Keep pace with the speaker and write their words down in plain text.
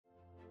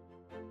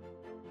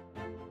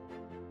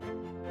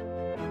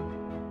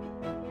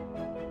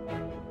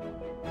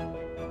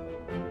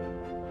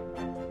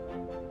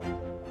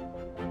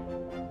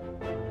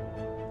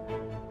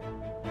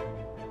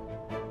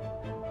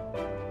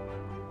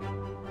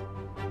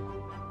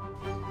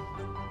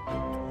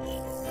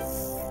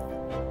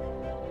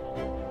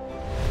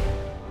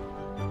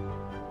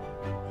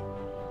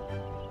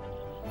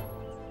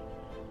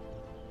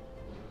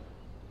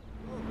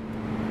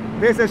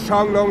This is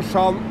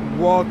Changlongshan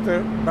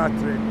water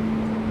battery,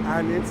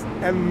 and it's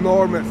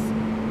enormous.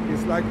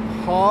 It's like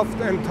half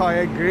the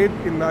entire grid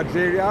in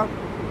Nigeria,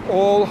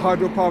 all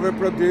hydropower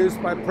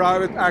produced by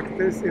private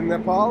actors in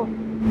Nepal,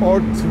 or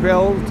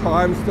 12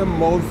 times the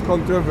most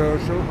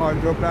controversial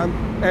hydro plant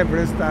ever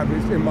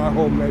established in my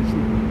home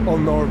nation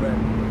of Norway.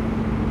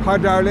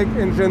 Hydraulic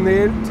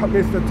engineer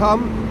Mr.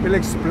 Tam will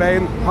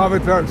explain how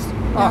it works.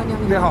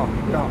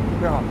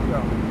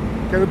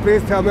 Can you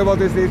please tell me what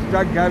is this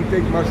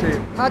gigantic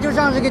machine? 它就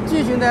像是个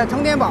巨型的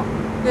充电宝，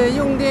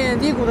用电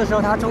低谷的时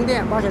候它充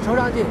电，把水抽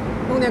上去；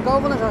用电高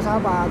峰的时候它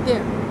把电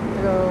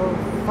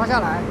发下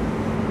来。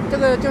这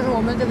个就是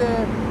我们这个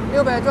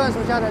600转属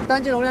下的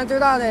单机容量最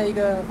大的一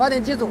个发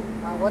电机组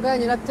啊！我带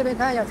你来这边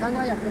看一下，参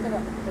观一下，这个。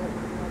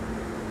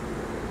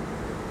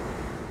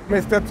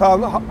Mr.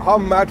 Tan, how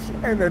much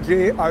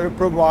energy are you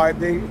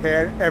providing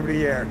here every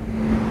year?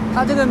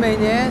 它这个每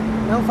年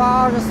能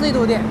发24亿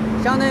度电，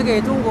相当于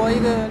给中国一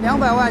个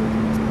200万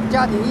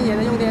家庭1年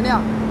的用电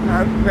量。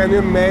And when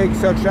you make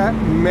such a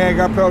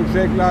mega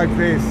project like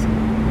this,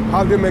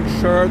 how do you make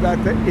sure that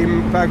the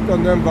impact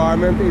on the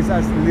environment is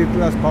as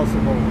little as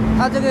possible?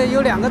 它这个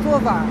有2个做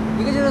法，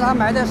一个就是它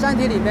埋在山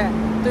体里面，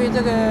对这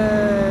个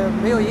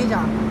没有影响；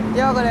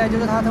第二个呢，就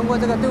是它通过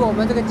这个对我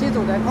们这个机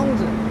组的控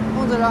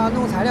制上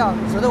弄材料，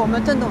使得我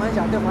们震动很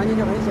小，对环境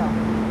就很小。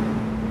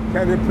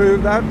Can you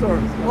prove that? Or?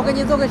 我给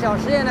你做个小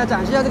实验来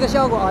展示一下这个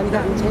效果啊！你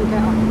看，你看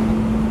啊。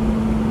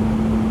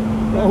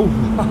Oh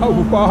wow!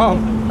 Wow,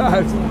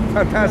 that's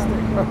fantastic.